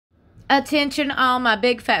Attention all my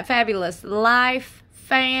Big Fat Fabulous Life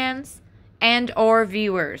fans and or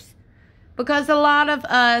viewers. Because a lot of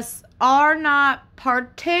us are not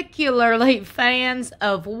particularly fans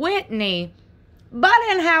of Whitney.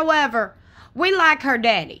 However, we like her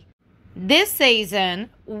daddy. This season,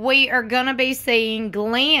 we are going to be seeing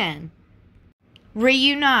Glenn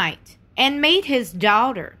reunite and meet his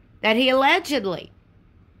daughter that he allegedly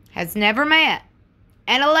has never met.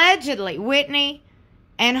 And allegedly, Whitney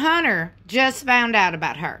and Hunter just found out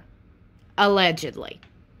about her. Allegedly.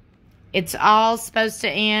 It's all supposed to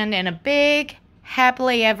end in a big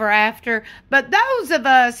happily ever after. But those of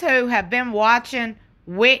us who have been watching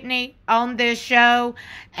Whitney on this show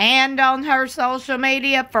and on her social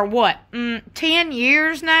media for what, 10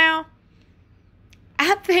 years now?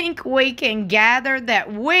 I think we can gather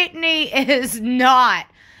that Whitney is not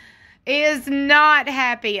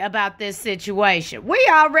happy about this situation. We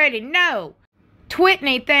already know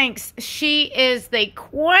Whitney thinks she is the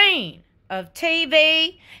queen of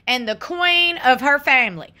TV and the queen of her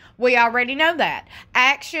family. We already know that.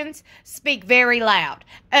 Actions speak very loud,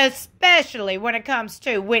 especially when it comes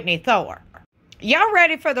to Whitney Thore. Y'all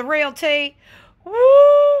ready for the real tea?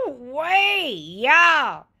 Woo-wee,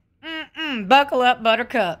 y'all. Buckle up,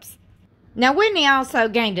 buttercups. Now, Whitney also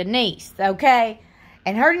gained a niece, okay?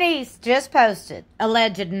 And her niece just posted,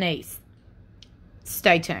 alleged niece.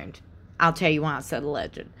 Stay tuned. I'll tell you why I said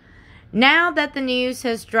alleged. Now that the news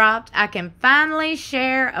has dropped, I can finally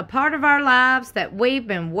share a part of our lives that we've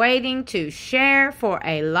been waiting to share for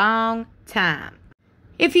a long time.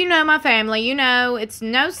 If you know my family, you know it's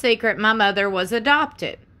no secret my mother was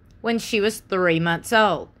adopted when she was 3 months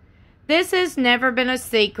old. This has never been a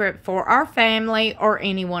secret for our family or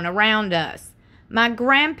anyone around us. My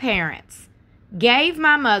grandparents gave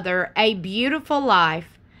my mother a beautiful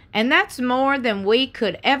life, and that's more than we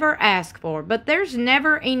could ever ask for. But there's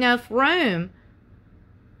never enough room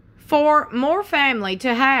for more family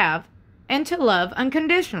to have and to love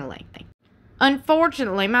unconditionally.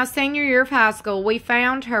 Unfortunately, my senior year of high school, we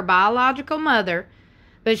found her biological mother,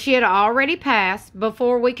 but she had already passed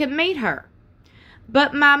before we could meet her.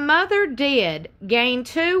 But my mother did gain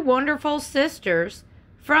 2 wonderful sisters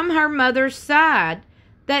from her mother's side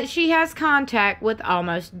that she has contact with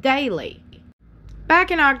almost daily.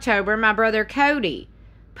 Back in October, my brother Cody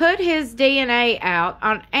put his DNA out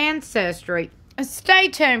on Ancestry. Stay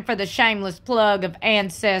tuned for the shameless plug of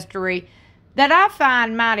Ancestry that I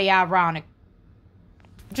find mighty ironic.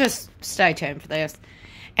 Just stay tuned for this.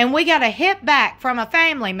 And we got a hit back from a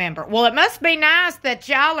family member. Well, it must be nice that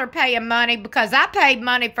y'all are paying money, because I paid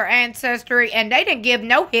money for Ancestry and they didn't give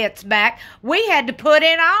no hits back. We had to put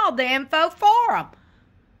in all the info for them.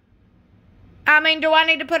 I mean, do I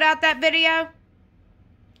need to put out that video?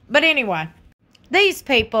 But anyway, these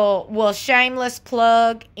people will shameless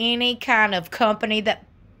plug any kind of company that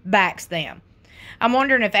backs them. I'm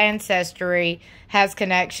wondering if Ancestry has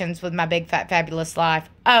connections with my Big Fat Fabulous Life.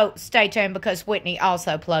 Oh, stay tuned, because Whitney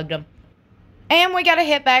also plugged them. And we got a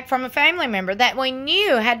hit back from a family member that we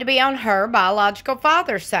knew had to be on her biological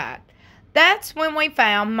father's side. That's when we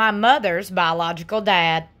found my mother's biological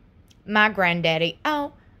dad, my granddaddy.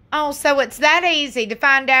 Oh, so it's that easy to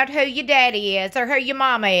find out who your daddy is or who your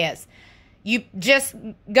mama is. You just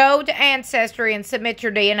go to Ancestry and submit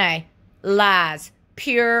your DNA. Lies.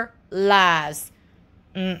 Pure lies.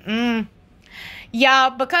 Y'all,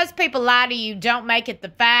 because people lie to you, don't make it the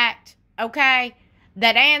fact, okay,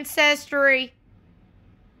 that Ancestry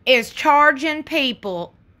is charging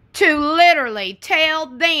people to literally tell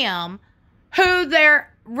them who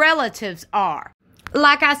their relatives are.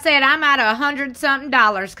 Like I said, I'm out of $100-something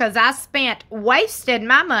because I wasted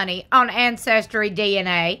my money on Ancestry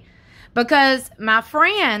DNA because my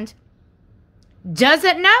friend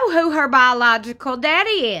doesn't know who her biological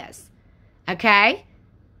daddy is. Okay?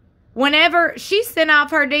 Whenever she sent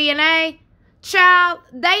off her DNA, child,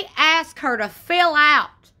 they ask her to fill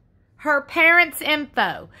out her parents'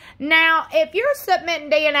 info. Now, if you're submitting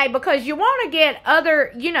DNA because you want to get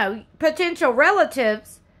other, potential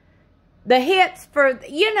relatives, the hits for,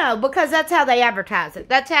 because that's how they advertise it.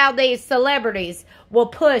 That's how these celebrities will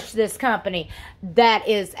push this company. That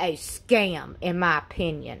is a scam, in my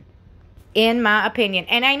opinion. In my opinion.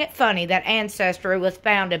 And ain't it funny that Ancestry was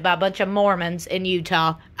founded by a bunch of Mormons in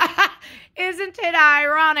Utah? Isn't it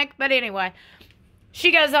ironic? But anyway,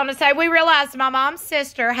 she goes on to say, we realized my mom's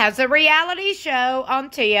sister has a reality show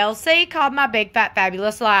on TLC called My Big Fat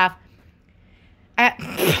Fabulous Life.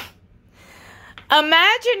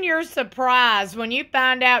 Imagine your surprise when you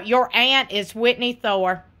find out your aunt is Whitney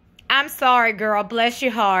Thore. I'm sorry, girl. Bless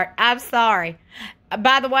your heart. I'm sorry.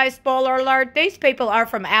 By the way, spoiler alert, these people are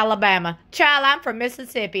from Alabama. Child, I'm from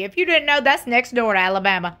Mississippi. If you didn't know, that's next door to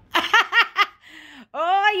Alabama.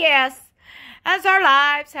 Oh, yes. As our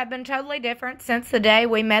lives have been totally different since the day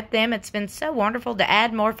we met them, it's been so wonderful to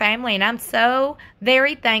add more family, and I'm so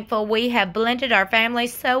very thankful we have blended our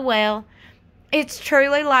families so well. It's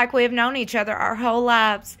truly like we have known each other our whole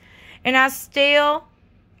lives. And I still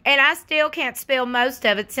can't spill most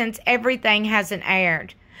of it since everything hasn't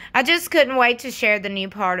aired. I just couldn't wait to share the new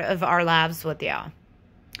part of our lives with y'all.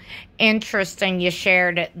 Interesting you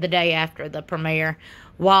shared it the day after the premiere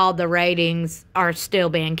while the ratings are still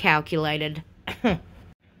being calculated.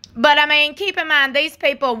 But, I mean, keep in mind, these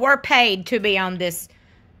people were paid to be on this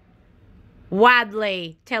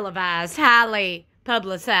widely televised, highly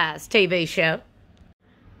publicized TV show.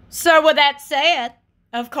 So, with that said,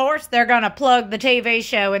 of course, they're going to plug the TV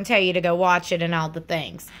show and tell you to go watch it and all the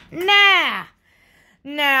things.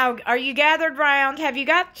 Now, are you gathered round? Have you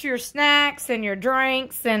got your snacks and your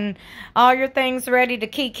drinks and all your things ready to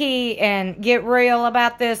kiki and get real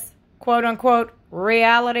about this quote-unquote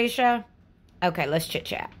reality show? Okay, let's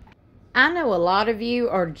chit-chat. I know a lot of you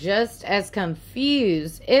are just as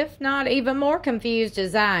confused, if not even more confused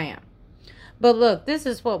as I am. But look, this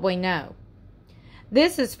is what we know.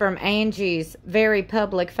 This is from Angie's very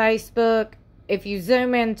public Facebook. If you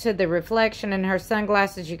zoom into the reflection in her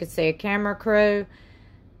sunglasses, you can see a camera crew.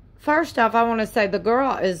 First off, I want to say the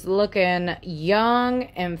girl is looking young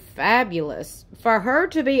and fabulous. For her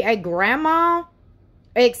to be a grandma,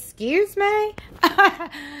 excuse me?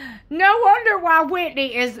 No wonder why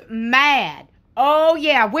Whitney is mad. Oh,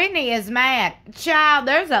 yeah, Whitney is mad. Child,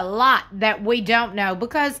 there's a lot that we don't know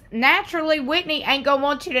because naturally Whitney ain't going to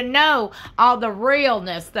want you to know all the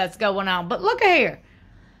realness that's going on. But look here.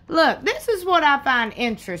 Look, this is what I find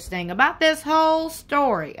interesting about this whole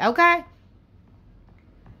story, okay?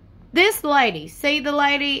 This lady, see the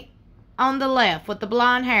lady on the left with the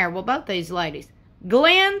blonde hair? Well, both these ladies.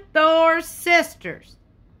 Glenn Thore's sisters.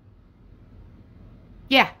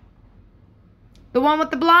 Yeah. The one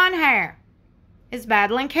with the blonde hair is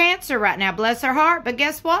battling cancer right now. Bless her heart. But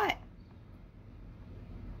guess what?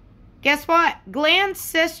 Guess what? Glenn's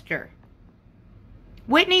sister,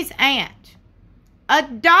 Whitney's aunt,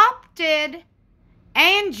 adopted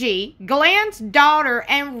Angie, Glenn's daughter,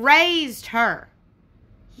 and raised her.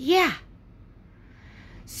 Yeah.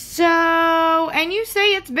 So, and you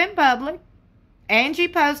see it's been public. Angie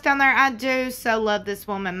posted on there, I do so love this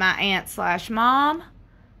woman, my aunt/mom.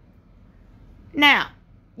 Now,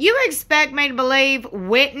 you expect me to believe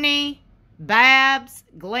Whitney, Babs,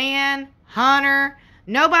 Glenn, Hunter,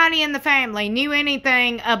 nobody in the family knew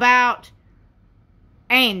anything about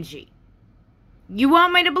Angie. You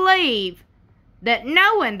want me to believe that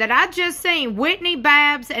knowing that I just seen Whitney,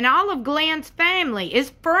 Babs, and all of Glenn's family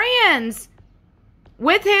is friends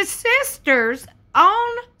with his sisters on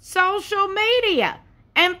social media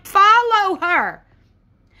and follow her.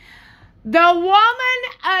 The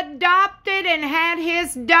woman adopted and had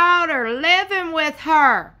his daughter living with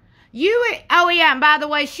her. Oh yeah, and by the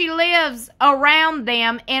way, she lives around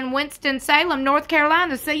them in Winston-Salem, North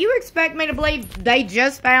Carolina. So you expect me to believe they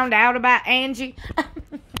just found out about Angie?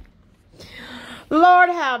 Lord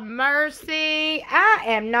have mercy. I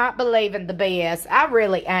am not believing the BS. I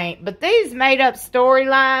really ain't. But these made-up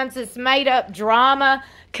storylines, this made-up drama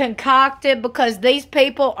concocted because these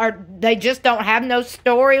people they just don't have no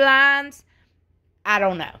storylines. I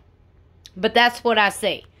don't know. But that's what I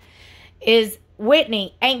see. Is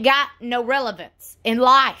Whitney ain't got no relevance in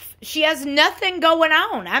life. She has nothing going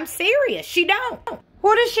on. I'm serious. She don't.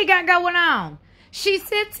 What does she got going on? She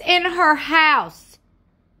sits in her house.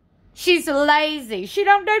 She's lazy. She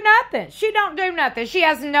don't do nothing. She don't do nothing. She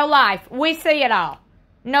has no life. We see it all.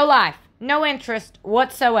 No life. No interest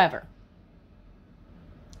whatsoever.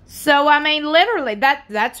 So, I mean, literally,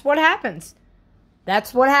 that's what happens.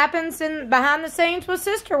 That's what happens behind the scenes with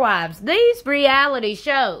Sister Wives. These reality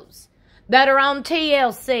shows that are on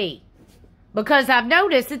TLC. Because I've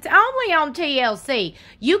noticed it's only on TLC.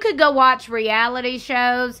 You could go watch reality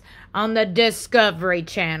shows on the Discovery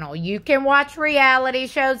Channel. You can watch reality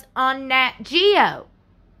shows on Nat Geo.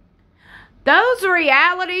 Those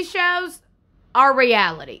reality shows are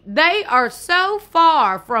reality. They are so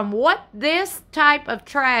far from what this type of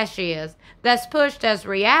trash is that's pushed as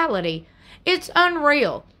reality. It's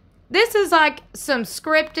unreal. This is like some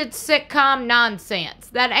scripted sitcom nonsense.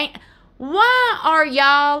 That ain't... Why are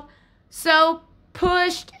y'all so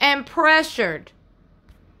pushed and pressured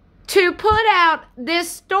to put out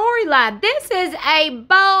this storyline? This is a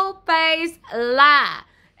bold-faced lie.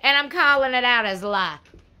 And I'm calling it out as a lie.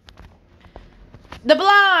 The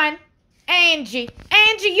blonde Angie,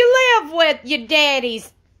 you live with your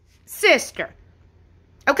daddy's sister.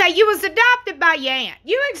 Okay, you was adopted by your aunt.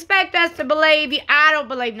 You expect us to believe you? I don't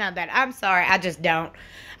believe none of that. I'm sorry, I just don't.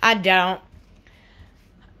 I don't.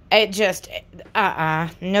 It just,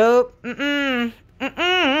 nope,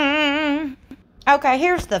 Okay,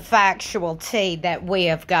 here's the factual tea that we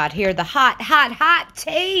have got here. The hot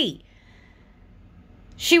tea.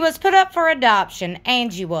 She was put up for adoption,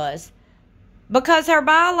 Angie was, because her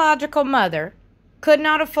biological mother could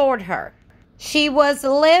not afford her. She was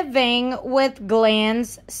living with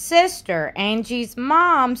Glenn's sister. Angie's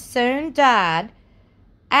mom soon died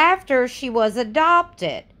after she was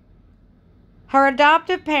adopted. Her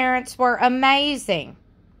adoptive parents were amazing.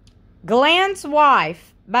 Glenn's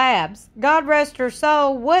wife, Babs, God rest her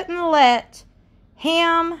soul, wouldn't let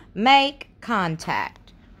him make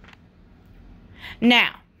contact.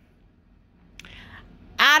 Now,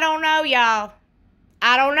 I don't know, y'all.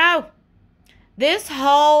 I don't know. This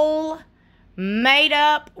whole made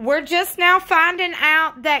up, we're just now finding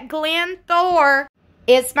out that Glenn Thore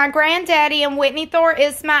is my granddaddy and Whitney Thore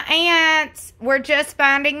is my aunt. We're just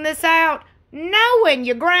finding this out. Knowing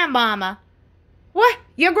your grandmama. What?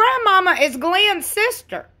 Your grandmama is Glenn's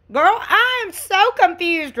sister. Girl, I am so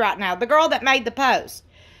confused right now. The girl that made the post.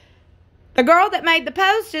 The girl that made the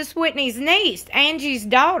post is Whitney's niece, Angie's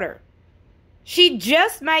daughter. She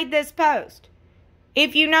just made this post.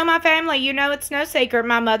 If you know my family, you know it's no secret.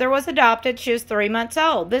 My mother was adopted. She was 3 months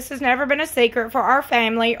old. This has never been a secret for our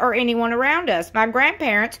family or anyone around us. My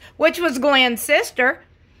grandparents, which was Glenn's sister,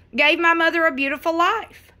 gave my mother a beautiful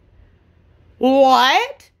life.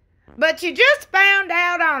 What? But you just found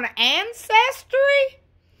out on Ancestry?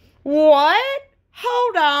 What?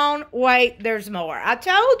 Hold on. Wait, there's more. I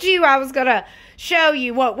told you I was going to show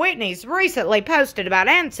you what Whitney's recently posted about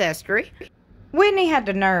Ancestry. Whitney had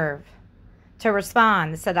the nerve to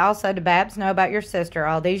respond. It said, also, did Babs know about your sister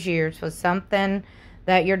all these years was something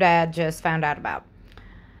that your dad just found out about.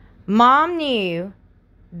 Mom knew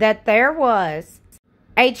that there was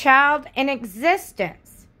a child in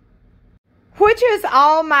existence, which is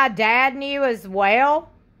all my dad knew as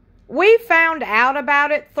well. We found out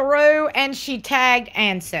about it through, and she tagged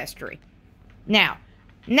Ancestry. Now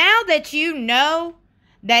that you know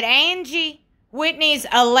that Angie, Whitney's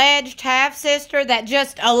alleged half-sister that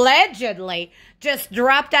just allegedly just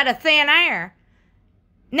dropped out of thin air,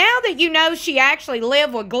 now that you know she actually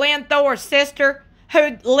lived with Glenn Thore's sister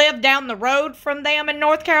who lived down the road from them in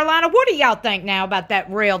North Carolina, what do y'all think now about that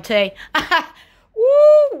real tea?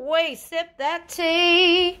 Woo-wee, sip that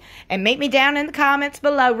tea. And meet me down in the comments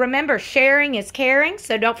below. Remember, sharing is caring,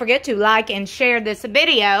 so don't forget to like and share this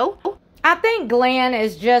video. I think Glenn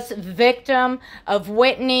is just victim of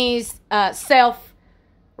Whitney's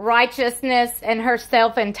self-righteousness and her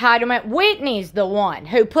self-entitlement. Whitney's the one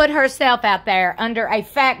who put herself out there under a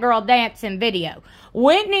fat girl dancing video.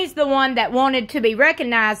 Whitney's the one that wanted to be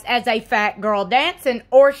recognized as a fat girl dancing,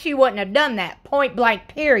 or she wouldn't have done that. Point blank,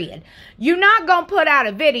 period. You're not going to put out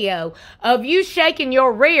a video of you shaking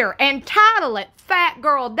your rear and title it Fat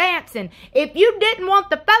Girl Dancing if you didn't want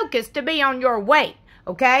the focus to be on your weight,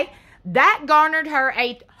 okay? That garnered her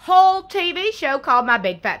a whole TV show called My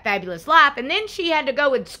Big Fat Fabulous Life, and then she had to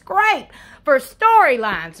go and scrape for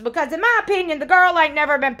storylines because, in my opinion, the girl ain't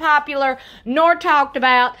never been popular nor talked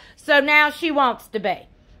about, so now she wants to be,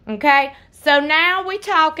 okay? So now we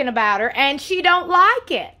talking about her, and she don't like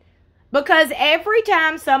it because every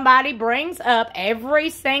time somebody brings up every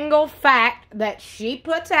single fact that she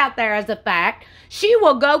puts out there as a fact, she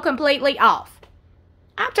will go completely off.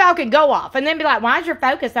 I'm talking go off and then be like, why is your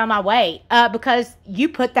focus on my weight? Because you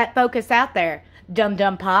put that focus out there,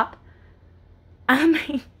 dumb pop. I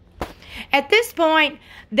mean, at this point,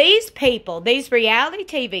 these people, these reality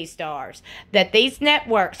TV stars that these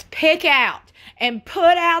networks pick out and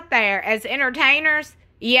put out there as entertainers,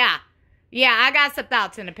 yeah, I got some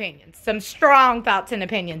thoughts and opinions, some strong thoughts and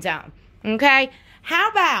opinions on, okay?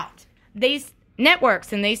 How about these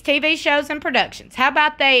networks and these TV shows and productions? How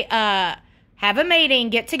about they, have a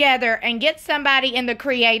meeting, get together, and get somebody in the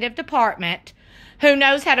creative department who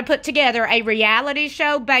knows how to put together a reality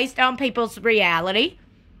show based on people's reality?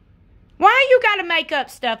 Why you got to make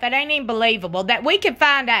up stuff that ain't even believable that we can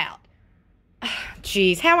find out?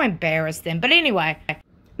 Jeez, how embarrassing. But anyway,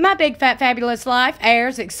 My Big Fat Fabulous Life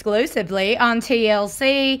airs exclusively on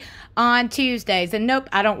TLC on Tuesdays. And nope,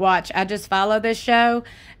 I don't watch. I just follow this show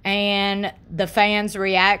and the fans'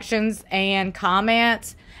 reactions and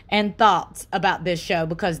comments and thoughts about this show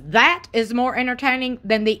because that is more entertaining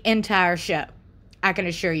than the entire show. I can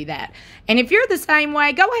assure you that. And if you're the same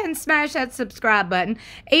way, go ahead and smash that subscribe button.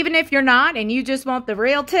 Even if you're not and you just want the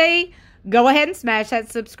real tea, go ahead and smash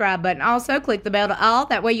that subscribe button. Also, click the bell to all.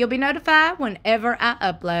 That way you'll be notified whenever I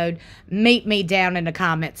upload. Meet me down in the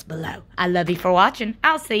comments below. I love you for watching.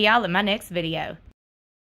 I'll see y'all in my next video.